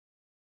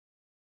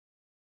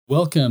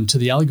Welcome to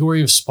the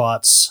Allegory of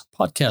Spots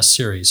podcast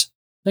series.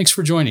 Thanks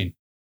for joining.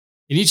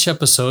 In each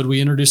episode,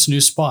 we introduce a new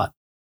spot.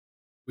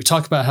 We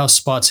talk about how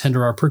spots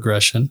hinder our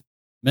progression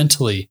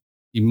mentally,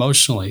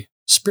 emotionally,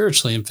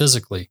 spiritually, and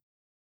physically,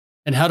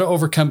 and how to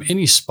overcome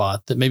any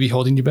spot that may be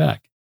holding you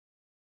back.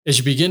 As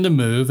you begin to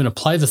move and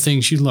apply the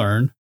things you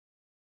learn,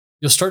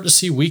 you'll start to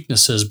see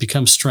weaknesses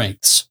become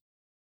strengths,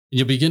 and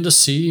you'll begin to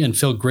see and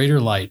feel greater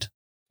light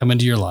come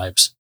into your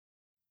lives.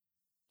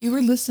 You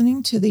are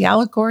listening to the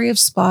Allegory of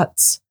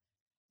Spots,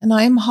 and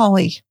I am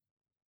Holly.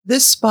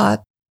 This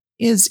spot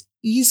is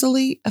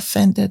easily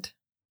offended.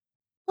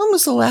 When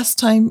was the last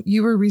time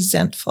you were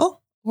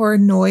resentful or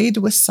annoyed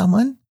with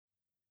someone?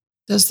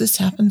 Does this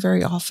happen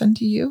very often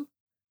to you?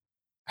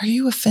 Are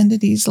you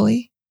offended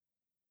easily?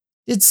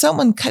 Did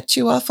someone cut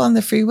you off on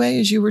the freeway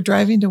as you were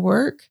driving to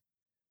work?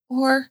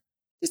 Or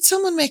did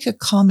someone make a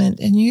comment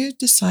and you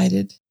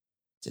decided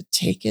to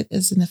take it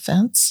as an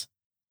offense?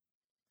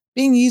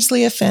 Being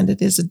easily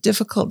offended is a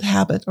difficult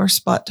habit or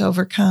spot to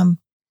overcome.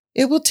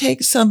 It will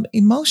take some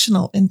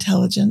emotional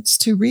intelligence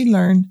to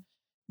relearn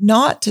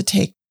not to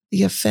take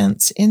the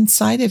offense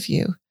inside of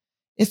you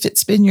if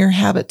it's been your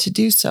habit to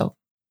do so.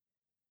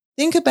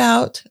 Think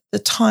about the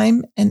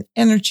time and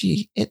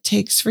energy it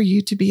takes for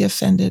you to be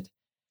offended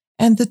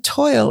and the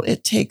toil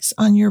it takes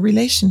on your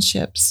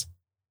relationships,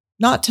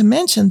 not to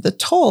mention the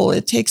toll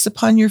it takes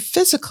upon your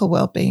physical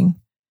well-being.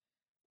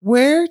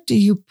 Where do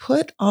you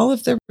put all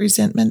of the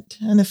resentment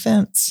and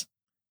offense?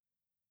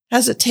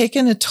 Has it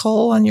taken a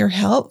toll on your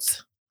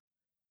health?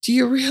 Do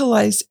you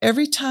realize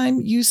every time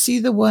you see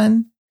the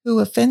one who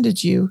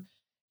offended you,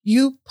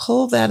 you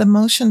pull that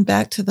emotion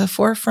back to the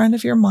forefront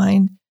of your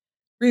mind,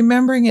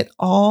 remembering it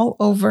all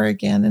over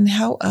again and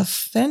how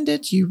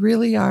offended you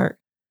really are?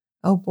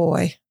 Oh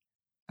boy,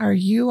 are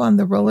you on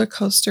the roller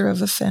coaster of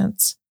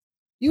offense?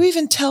 You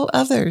even tell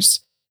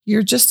others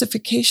your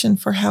justification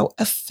for how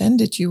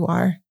offended you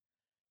are.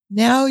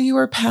 Now you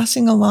are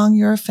passing along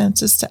your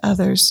offenses to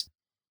others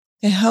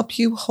to help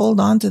you hold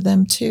on to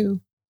them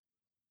too.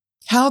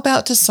 How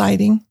about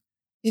deciding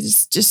it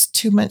is just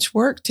too much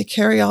work to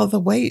carry all the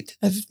weight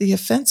of the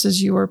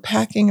offenses you are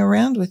packing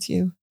around with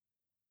you?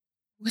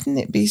 Wouldn't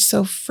it be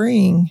so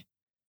freeing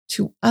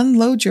to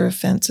unload your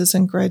offenses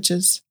and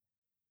grudges?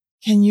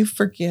 Can you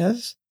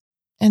forgive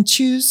and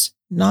choose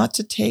not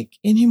to take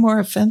any more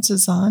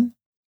offenses on?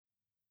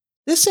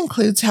 This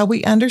includes how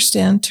we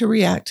understand to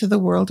react to the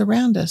world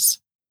around us.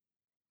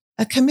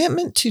 A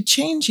commitment to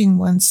changing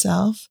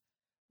oneself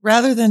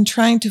rather than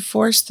trying to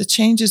force the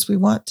changes we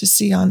want to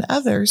see on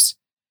others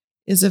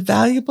is a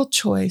valuable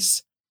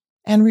choice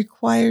and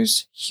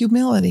requires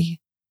humility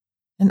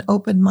and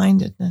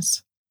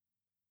open-mindedness.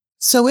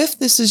 So if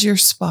this is your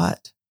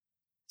spot,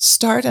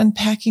 start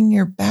unpacking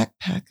your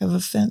backpack of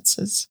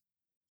offenses.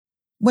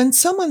 When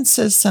someone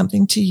says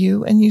something to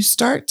you and you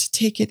start to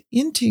take it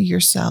into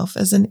yourself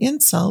as an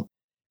insult,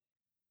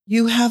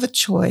 you have a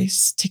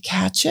choice to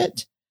catch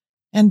it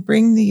and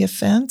bring the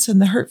offense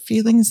and the hurt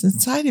feelings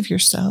inside of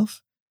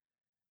yourself,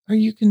 or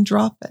you can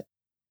drop it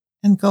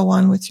and go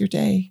on with your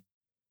day.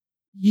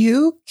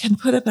 You can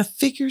put up a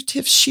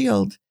figurative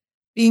shield,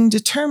 being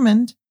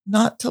determined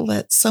not to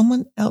let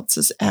someone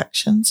else's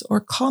actions or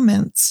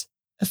comments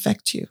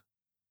affect you.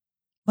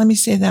 Let me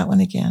say that one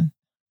again.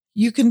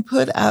 You can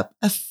put up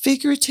a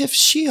figurative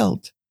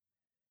shield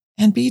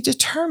and be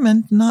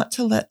determined not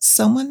to let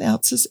someone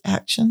else's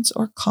actions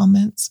or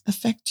comments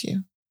affect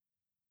you.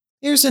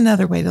 Here's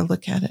another way to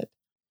look at it.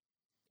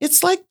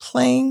 It's like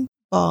playing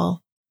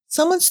ball.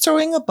 Someone's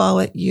throwing a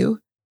ball at you,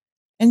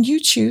 and you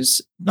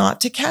choose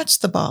not to catch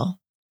the ball.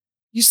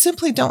 You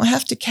simply don't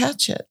have to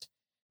catch it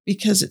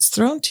because it's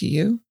thrown to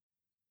you.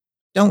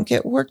 Don't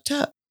get worked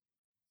up.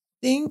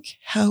 Think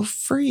how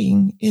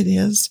freeing it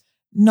is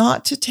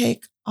not to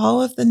take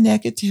all of the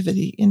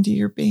negativity into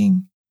your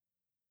being.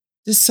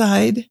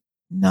 Decide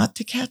not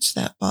to catch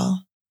that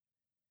ball.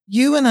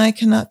 You and I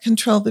cannot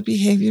control the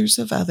behaviors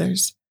of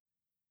others,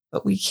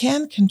 but we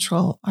can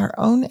control our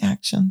own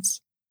actions,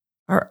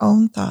 our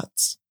own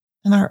thoughts,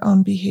 and our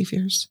own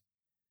behaviors.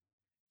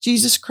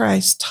 Jesus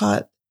Christ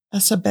taught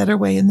us a better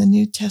way in the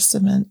New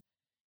Testament.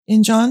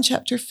 In John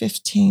chapter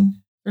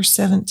 15, verse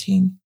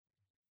 17,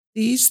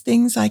 "These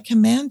things I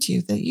command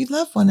you, that you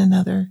love one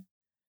another.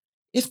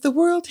 If the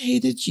world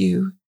hated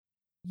you,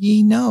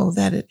 ye know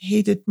that it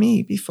hated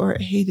me before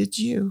it hated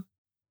you."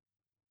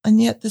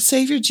 And yet the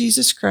Savior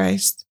Jesus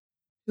Christ,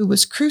 who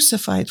was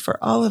crucified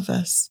for all of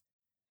us,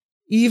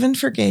 even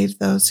forgave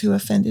those who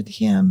offended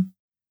him,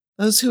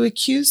 those who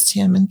accused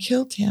him and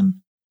killed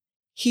him.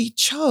 He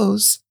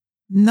chose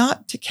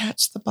not to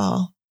catch the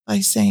ball by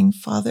saying,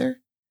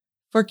 "Father,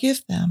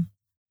 forgive them,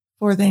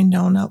 for they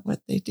know not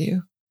what they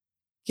do."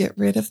 Get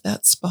rid of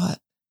that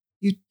spot.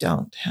 You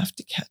don't have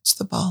to catch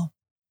the ball.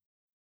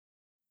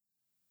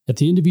 At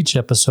the end of each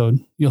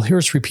episode, you'll hear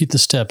us repeat the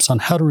steps on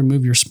how to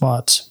remove your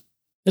spots.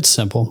 It's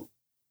simple.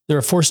 There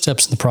are 4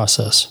 steps in the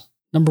process.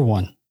 Number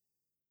 1,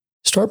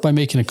 start by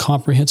making a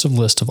comprehensive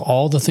list of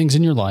all the things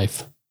in your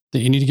life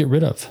that you need to get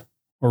rid of,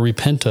 or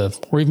repent of,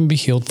 or even be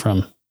healed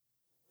from.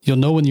 You'll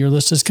know when your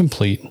list is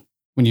complete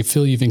when you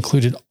feel you've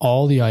included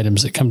all the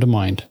items that come to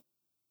mind.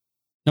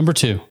 Number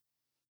 2,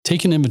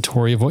 take an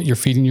inventory of what you're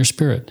feeding your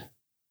spirit.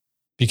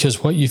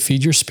 Because what you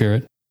feed your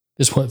spirit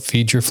is what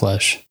feeds your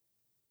flesh.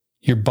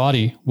 Your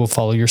body will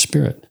follow your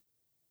spirit.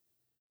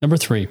 Number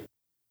 3,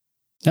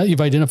 now that you've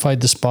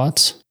identified the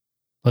spots,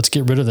 let's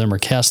get rid of them or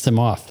cast them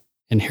off.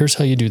 And here's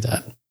how you do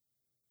that.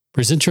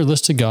 Present your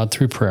list to God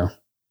through prayer.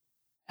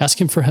 Ask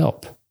Him for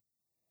help.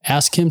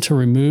 Ask Him to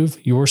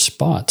remove your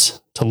spots,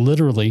 to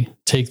literally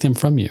take them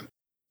from you.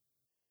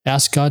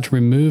 Ask God to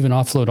remove and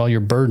offload all your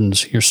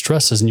burdens, your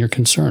stresses, and your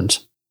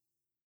concerns.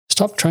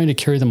 Stop trying to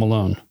carry them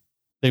alone.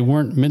 They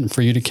weren't meant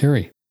for you to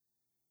carry.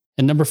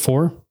 And number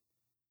 4,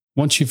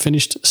 once you've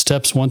finished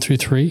steps 1 through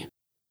 3,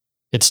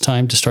 it's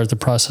time to start the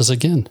process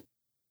again.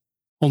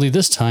 Only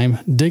this time,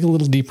 dig a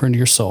little deeper into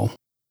your soul,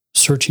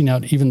 searching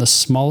out even the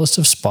smallest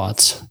of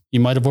spots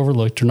you might have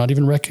overlooked or not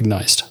even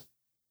recognized.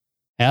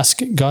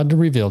 Ask God to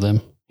reveal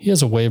them. He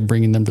has a way of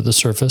bringing them to the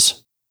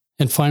surface.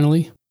 And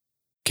finally,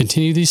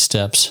 continue these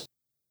steps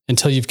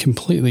until you've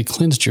completely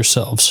cleansed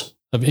yourselves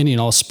of any and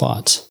all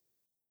spots.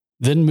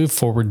 Then move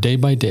forward day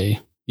by day,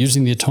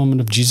 using the atonement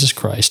of Jesus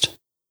Christ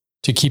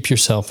to keep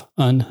yourself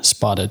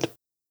unspotted.